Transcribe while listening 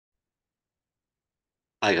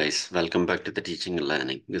Hi guys, welcome back to the Teaching and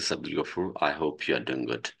Learning. This is Abdul Ghafoor. I hope you are doing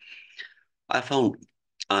good. I found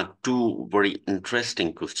two very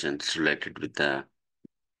interesting questions related with the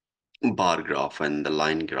bar graph and the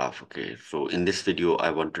line graph. Okay, so in this video,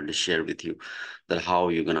 I wanted to share with you that how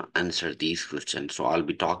you're gonna answer these questions. So I'll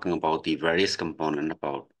be talking about the various component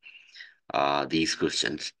about these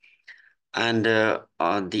questions. And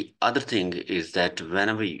the other thing is that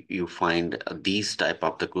whenever you find these type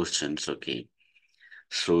of the questions, okay,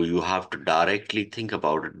 so you have to directly think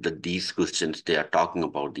about it, that these questions, they are talking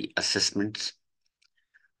about the assessments,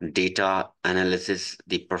 data analysis,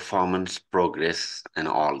 the performance, progress, and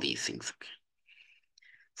all these things. Okay.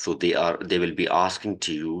 So they will be asking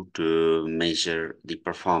to you to measure the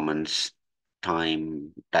performance,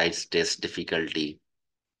 time, test difficulty,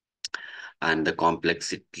 and the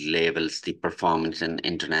complexity levels, the performance in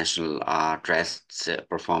international tests,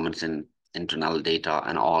 performance in internal data,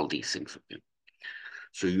 and all these things. Okay.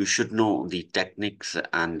 So you should know the techniques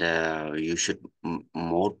and you should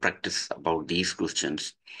more practice about these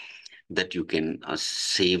questions that you can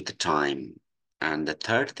save the time. And the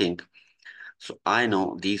third thing, so I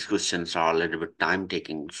know these questions are a little bit time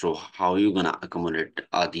taking. So how are you gonna accommodate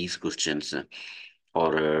these questions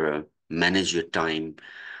or manage your time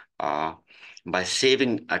uh, by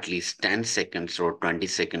saving at least 10 seconds or 20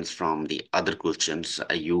 seconds from the other questions,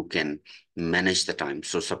 you can manage the time.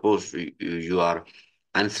 So suppose you are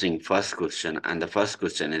answering first question, and the first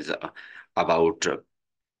question is about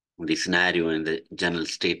the scenario and the general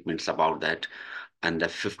statements about that. And the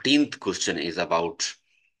 15th question is about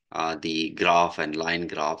the graph and line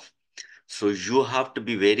graph. So you have to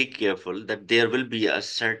be very careful that there will be a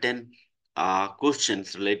certain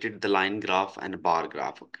questions related to the line graph and bar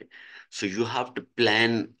graph. Okay. So you have to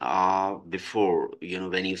plan before,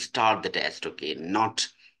 when you start the test, okay, not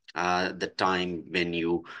the time when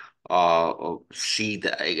you see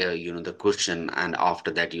the question and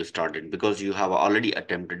after that you started, because you have already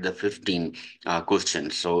attempted the 15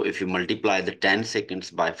 questions. So if you multiply the 10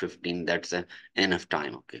 seconds by 15, that's enough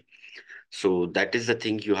time. Okay. So that is the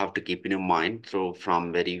thing you have to keep in your mind. So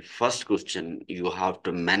from very first question, you have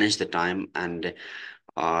to manage the time, and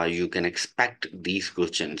you can expect these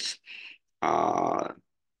questions uh,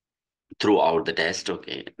 throughout the test.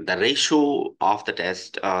 Okay. The ratio of the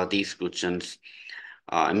test, these questions,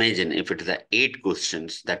 imagine if it is a 8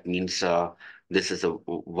 questions, that means this is a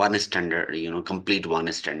one standard, complete one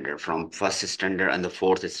standard from first standard and the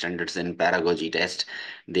fourth standards in pedagogy test.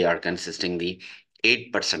 They are consisting the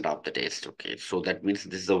 8% of the test. Okay. So that means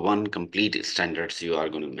this is the one complete standards you are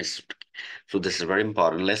going to miss. So this is very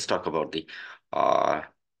important. Let's talk about the uh,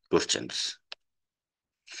 questions.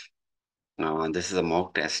 This is a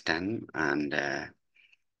mock test 10, and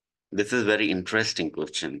this is very interesting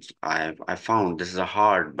questions. I found this is a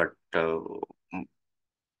hard, but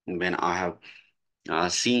when I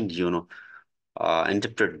have seen,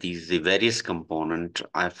 interpret these the various component,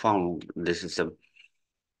 I found this is a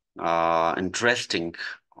interesting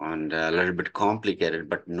and a little bit complicated,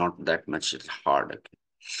 but not that much hard. Okay.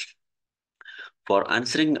 For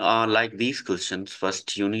answering like these questions,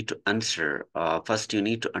 first you need to answer. First you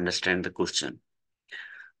need to understand the question.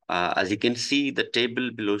 As you can see, the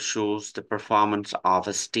table below shows the performance of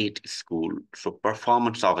a state school. So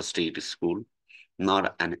performance of a state school,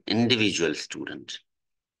 not an individual student.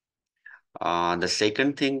 The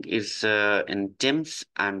second thing is in TIMS,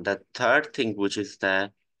 and the third thing, which is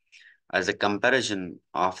the as a comparison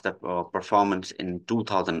of the performance in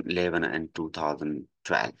 2011 and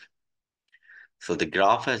 2012. So the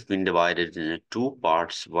graph has been divided into two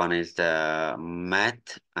parts. One is the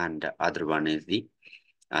math, and the other one is the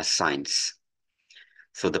science.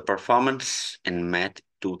 So the performance in math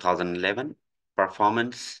 2011,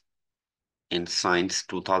 performance in science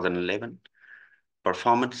 2011,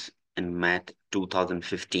 performance in math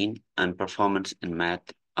 2015, and performance in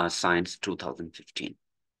math science 2015.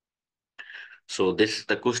 So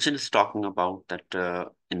the question is talking about that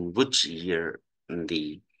in which year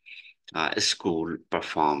the school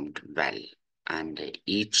performed well, and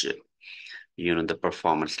each the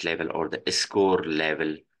performance level or the score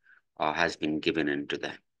level has been given into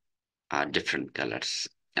the different colors.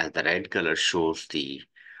 As the red color shows the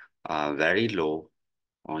very low,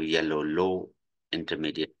 or yellow low,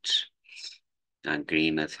 intermediate, and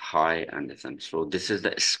green is high, and so this is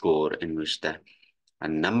the score in which the a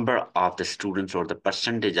number of the students or the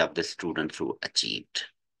percentage of the students who achieved.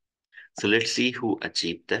 So let's see who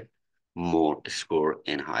achieved the more score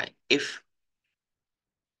in high. If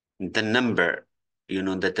the number,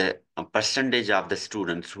 that the percentage of the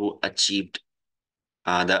students who achieved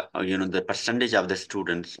the percentage of the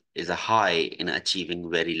students is a high in achieving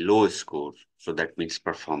very low scores. So that means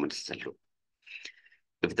performance is low.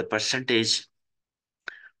 If the percentage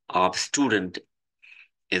of student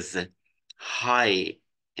is high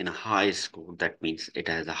in a high score, that means it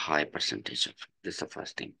has a high percentage of. This is the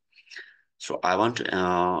first thing. So I want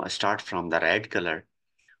to start from the red color.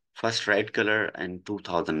 First, red color in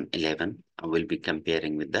 2011. I will be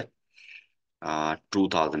comparing with the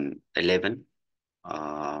 2011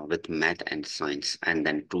 with math and science, and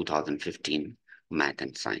then 2015 math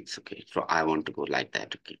and science. Okay, so I want to go like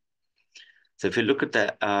that. Okay, so if you look at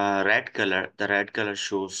the red color, the red color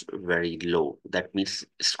shows very low. That means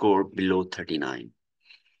score below 39.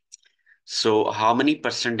 So how many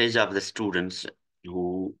percentage of the students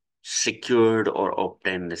who secured or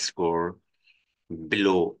obtained the score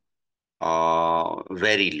below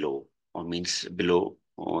very low, or means below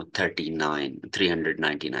 39,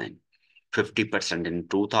 399, 50% in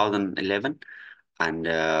 2011, and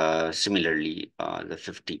similarly the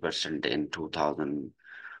 50% in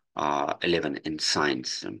 2011 in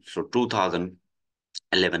science. So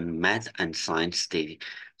 2011 math and science, they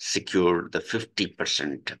secured the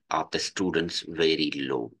 50% of the students very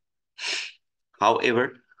low.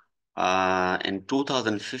 However, in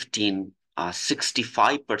 2015,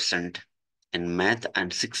 65% in math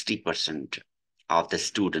and 60% of the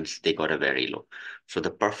students, they got a very low. So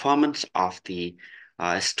the performance of the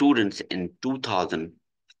students in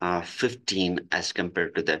 2015 as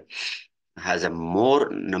compared to the has a more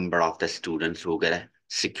number of the students who get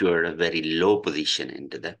secured a very low position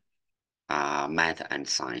into the math and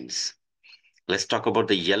science. Let's talk about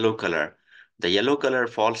the yellow color. The yellow color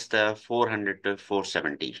falls the 400 to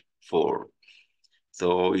 474.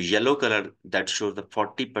 So yellow color, that shows the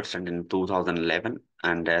 40% in 2011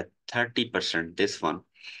 and 30% this one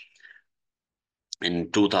in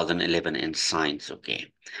 2011 in science. Okay,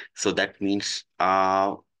 so that means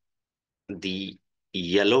the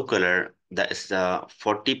yellow color, that is the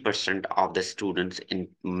 40% of the students in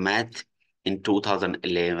math in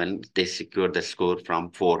 2011, they secured the score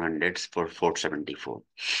from 400 for 474.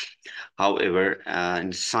 However,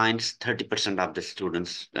 in science, 30% of the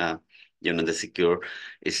students, the secure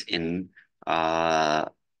is in, in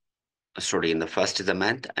the first is the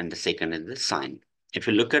math and the second is the science. If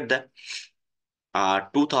you look at the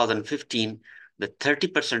 2015, the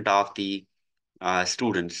 30% of the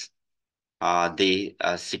students, they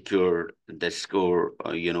secured the score,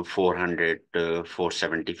 400,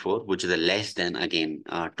 474, which is a less than, again,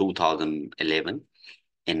 2011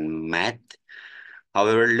 in math.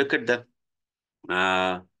 However, look at the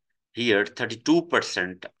here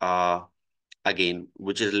 32% again,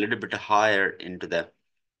 which is a little bit higher into the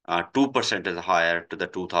 2% is higher to the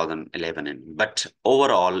 2011 in. But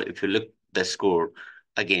overall, if you look the score,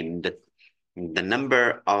 again, the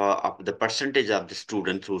number of the percentage of the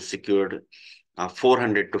students who secured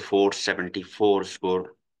 400 to 474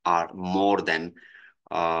 score are more than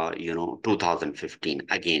 2015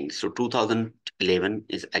 again. So 2011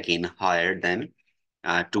 is again higher than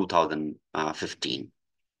 2015.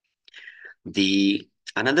 The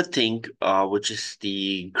another thing, which is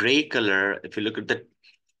the gray color, if you look at the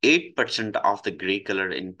 8% of the gray color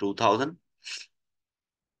in 2000,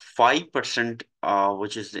 5%,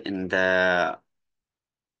 which is in the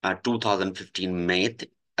 2015 math,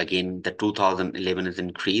 again, the 2011 is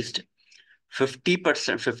increased. 50%,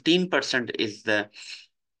 15% is the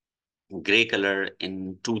gray color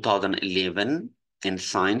in 2011 in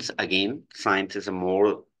science. Again, science is a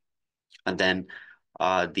more than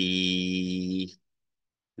the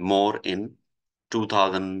more in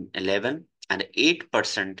 2011, and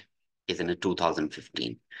 8% is in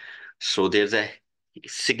 2015. So there's a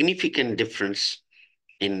significant difference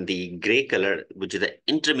in the gray color, which is the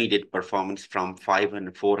intermediate performance from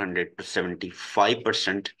 500, 400 to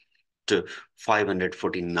 75% to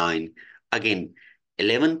 549. Again,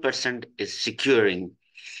 11% is securing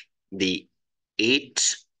the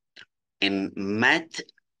 8 in math,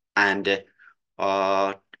 and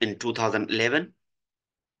in 2011,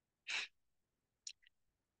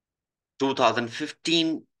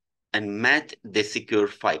 2015 and math, they secure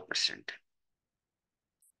 5%.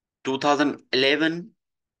 2011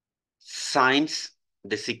 science,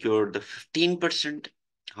 they secured the 15%.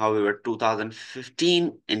 However,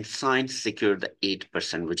 2015 in science secured the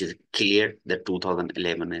 8%, which is clear that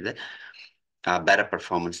 2011 is a better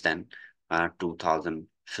performance than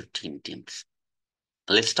 2015 teams.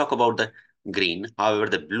 Let's talk about the green. However,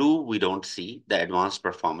 the blue, we don't see the advanced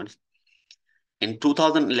performance. In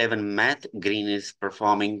 2011 math, green is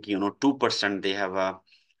performing, 2%, they have a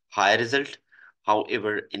high result.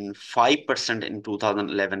 However, in 5% in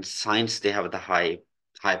 2011 science, they have the high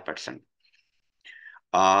high percent.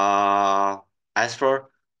 Uh, as for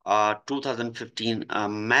 2015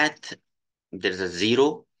 math, there's a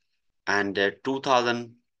zero, and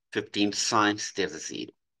 2015 science, there's a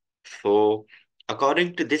zero. So,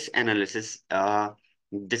 according to this analysis,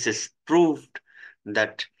 this is proved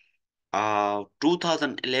that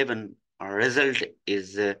 2011 result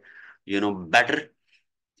is, better,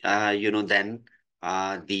 than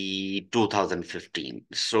the 2015.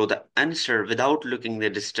 So the answer, without looking the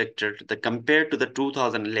distracted, the compared to the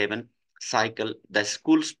 2011 cycle, the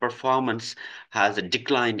school's performance has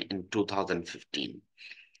declined in 2015.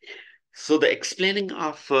 So the explaining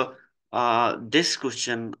of this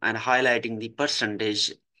question and highlighting the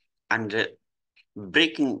percentage and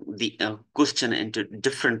breaking the question into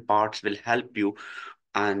different parts will help you,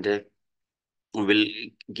 and will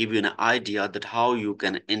give you an idea that how you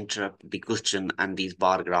can interrupt the question and these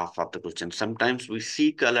bar graph of the question. Sometimes we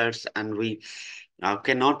see colors and we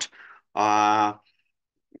cannot, uh,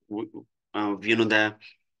 the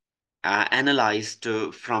analyzed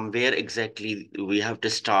from where exactly we have to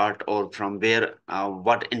start, or from where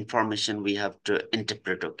what information we have to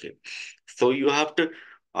interpret. Okay, so you have to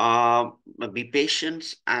uh, be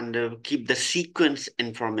patient and keep the sequence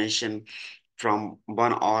information from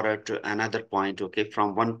one order to another point. Okay,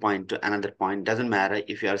 from one point to another point, doesn't matter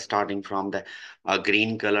if you are starting from the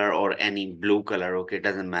green color or any blue color. Okay,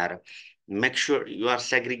 doesn't matter. Make sure you are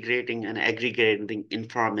segregating and aggregating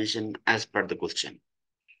information as per the question.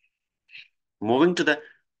 Moving to the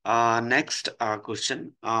next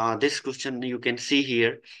question. This question you can see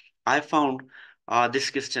here. I found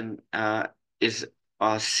this question is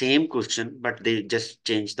same question, but they just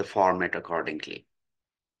changed the format accordingly.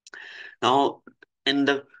 Now, in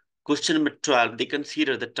the question number 12, they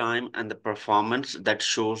consider the time and the performance that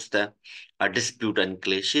shows the dispute and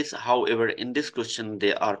clashes. However, in this question,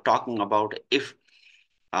 they are talking about if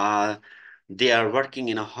uh, they are working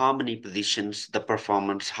in a harmony positions, the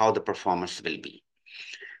performance, how the performance will be.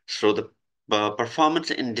 So the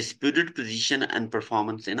performance in disputed position and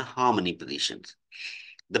performance in a harmony positions.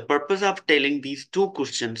 The purpose of telling these two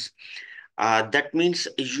questions, that means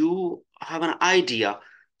you have an idea.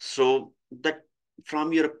 So that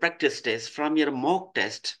from your practice test, from your mock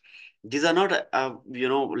test, these are not,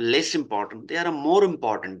 less important. They are more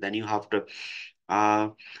important than you have to uh,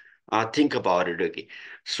 think about it. Okay,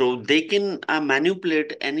 so they can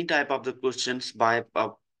manipulate any type of the questions by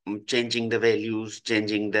changing the values,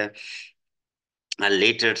 changing the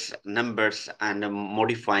letters, numbers, and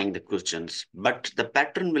modifying the questions, but the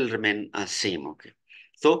pattern will remain same. Okay,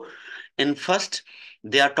 so in first,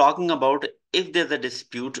 they are talking about if there's a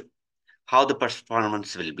dispute, how the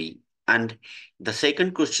performance will be, and the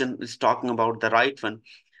second question is talking about the right one,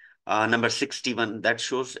 number 61, that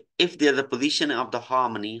shows if there's a position of the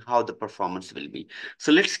harmony, how the performance will be.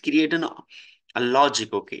 So let's create a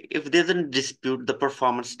logic. Okay, if there's a dispute, the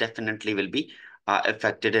performance definitely will be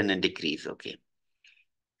affected and a decrease. Okay,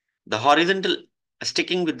 the horizontal,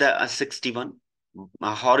 sticking with the 61,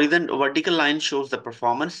 horizontal vertical line shows the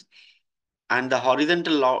performance, and the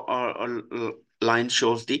horizontal line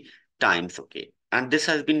shows the times. Okay, and this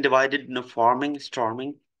has been divided into forming,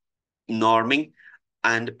 storming, norming,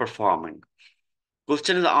 and performing.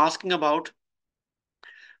 Question is asking about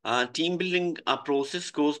team building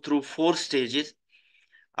process goes through four stages.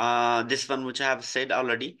 This one, which I have said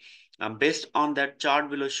already. Based on that chart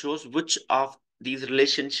below shows which of these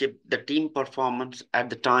relationship the team performance at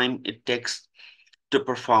the time it takes to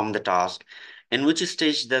perform the task. In which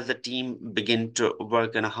stage does the team begin to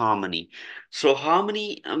work in harmony? So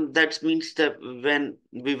harmony, that means that when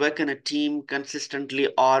we work in a team consistently,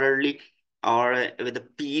 orderly, or with a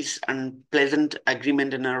peace and pleasant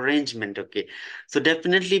agreement and arrangement. Okay, so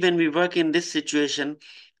definitely when we work in this situation,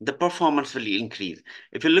 the performance will increase.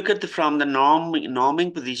 If you look at the from the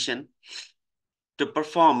norming position to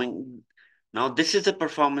performing, now this is the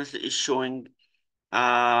performance is showing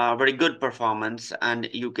very good performance, and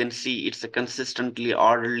you can see it's a consistently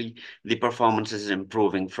orderly, the performance is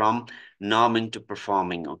improving from norming to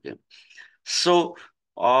performing. Okay, so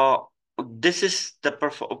this is the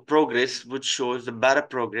progress which shows the better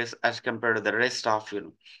progress as compared to the rest of,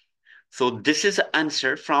 so this is the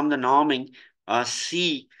answer from the norming.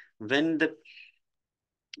 See, when the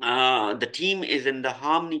team is in the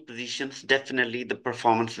harmony positions, definitely the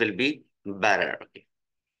performance will be better. Okay.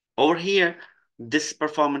 Over here, this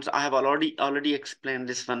performance, I have already explained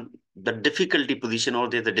this one, the difficulty position or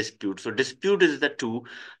the dispute. So dispute is the two.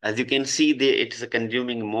 As you can see, it is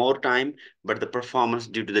consuming more time, but the performance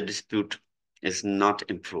due to the dispute is not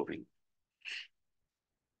improving.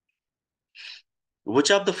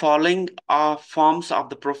 Which of the following forms of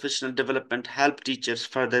the professional development help teachers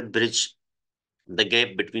further bridge the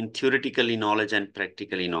gap between theoretically knowledge and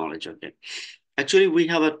practically knowledge? Okay. Actually, we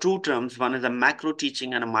have two terms. One is a macro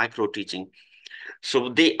teaching and a micro teaching. So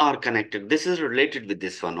they are connected. This is related with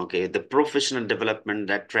this one. Okay. The professional development,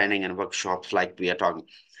 that training and workshops like we are talking.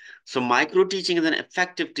 So micro teaching is an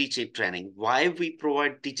effective teacher training. Why we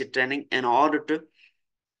provide teacher training? In order to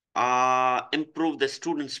improve the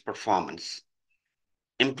students' performance,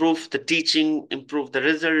 improve the teaching, improve the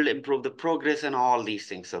result, improve the progress, and all these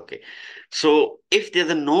things. Okay. So if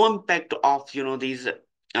there's a no impact of, these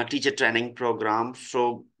teacher training programs,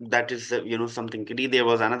 so that is, something key. There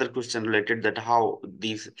was another question related that how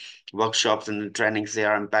these workshops and the trainings, they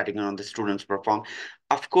are impacting on the students' perform.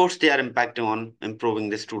 Of course, they are impacting on improving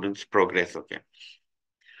the students' progress. Okay.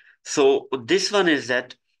 So this one is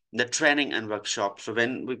that the training and workshop. So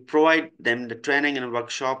when we provide them the training and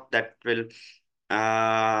workshop, that will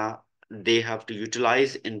uh, they have to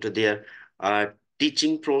utilize into their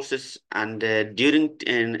teaching process and during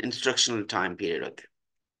an instructional time period. Okay.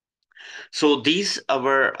 So these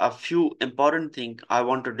were a few important things I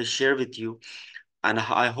wanted to share with you, and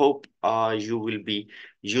I hope you will be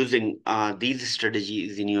using these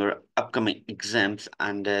strategies in your upcoming exams,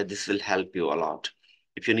 and this will help you a lot.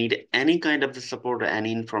 If you need any kind of the support or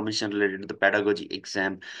any information related to the pedagogy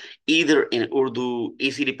exam, either in Urdu,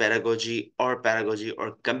 ACD pedagogy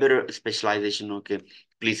or computer specialization, okay,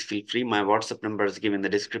 please feel free. My WhatsApp number is given in the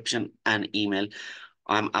description and email.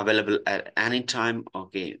 I'm available at any time.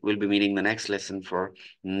 Okay, we'll be meeting the next lesson for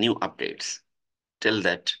new updates. Till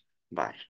that, bye.